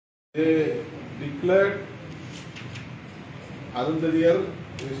They declared Arundadiyar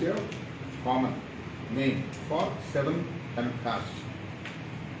is a common name for 7 castes.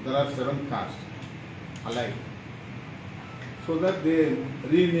 There are 7 castes alike. So that they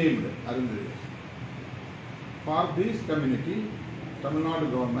renamed Arundadiyar. For this community, Tamil Nadu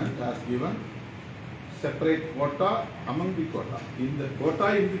government has given separate quota among the quota. In the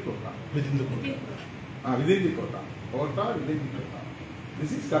quota, in the quota. Within the quota. Within the quota. Quota within the quota.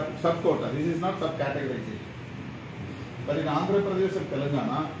 This is sub-quota. This is not sub-categorization. But in Andhra Pradesh and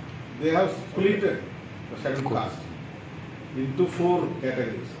Telangana, they have split the scheduled caste into 4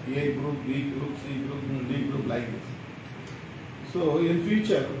 categories: A group, B group, C group, D group, like this. So in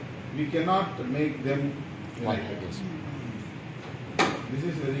future, we cannot make them like this. This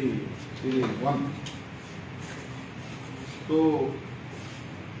is very one. So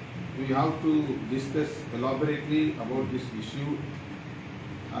we have to discuss elaborately about this issue,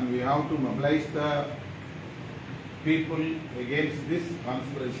 and we have to mobilize the people against this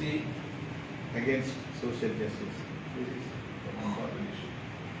conspiracy against social justice. This is an important issue.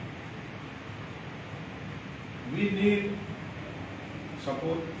 We need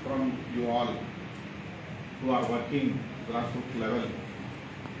support from you all who are working grassroots level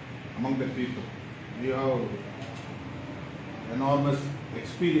among the people. You have enormous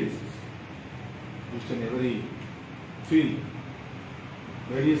experiences each and every field,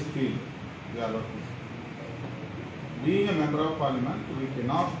 various fields we are working. Being a member of parliament, we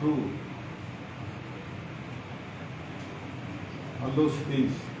cannot do all those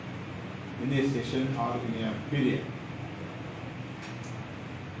things in a session or in a period.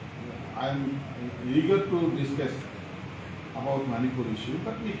 I am eager to discuss about Manipur issue,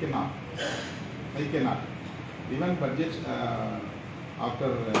 but we cannot. I cannot. Even budget after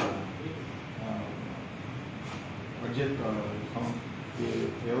budget,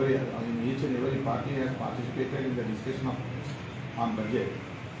 each and every party has participated in the discussion on budget.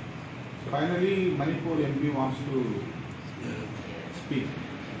 So finally, Manipur MP wants to speak,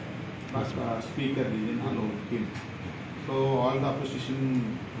 but speaker didn't allow him. So all the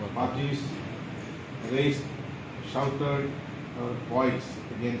opposition parties raised, shouted voice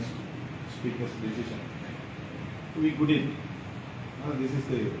against speaker's decision. We couldn't. This is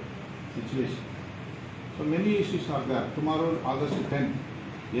the situation. So many issues are there. Tomorrow, August 10th,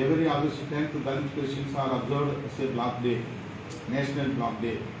 every August 10th, Dalit Christians are observed as a block day, national block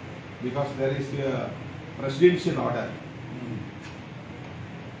day, because there is a presidential order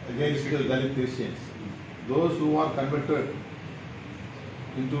against the Dalit Christians. Those who are converted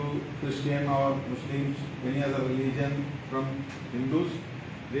into Christian or Muslims, any other religion from Hindus,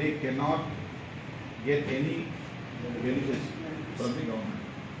 they cannot get any benefits from the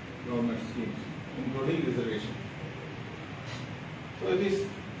government schemes, including reservation. So it is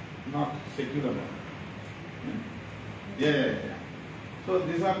not secular. Yeah. So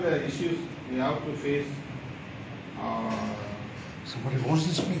these are the issues we have to face. Somebody wants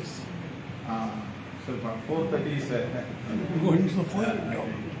to speak. So from 4:30 is Going to the point.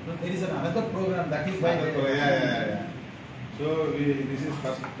 There is another program that is why. Yeah. So this is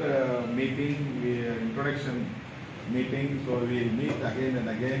first meeting, introduction meeting. So we will meet again and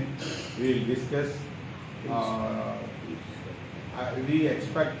again. We will discuss. We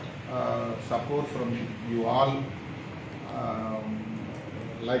expect support from you all.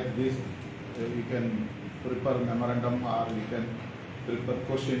 Like this, you can prepare a memorandum, or you can prepare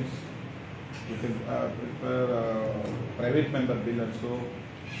questions. You can prepare private member bill also.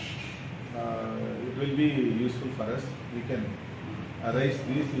 It will be useful for us. We can raise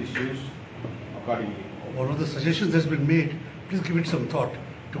these issues accordingly. One of the suggestions that's been made, please give it some thought,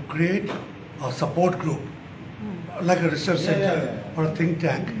 to create a support group, like a research center or a think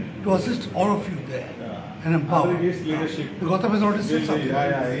tank, to assist all of you there and empower. His leadership. Gautam has already said something.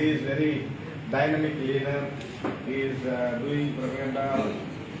 He is very dynamic leader. He is doing propaganda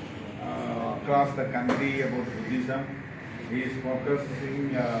across the country about Buddhism. He is focusing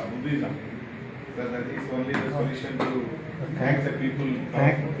Buddhism. So that is only the solution to thank the people.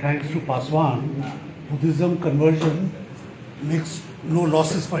 Thanks to Paswan, Buddhism conversion makes no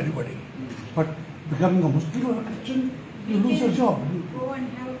losses for anybody. But becoming a Muslim or a Christian, you lose your job. Go and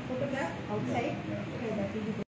have a photograph outside. Okay, that will be good.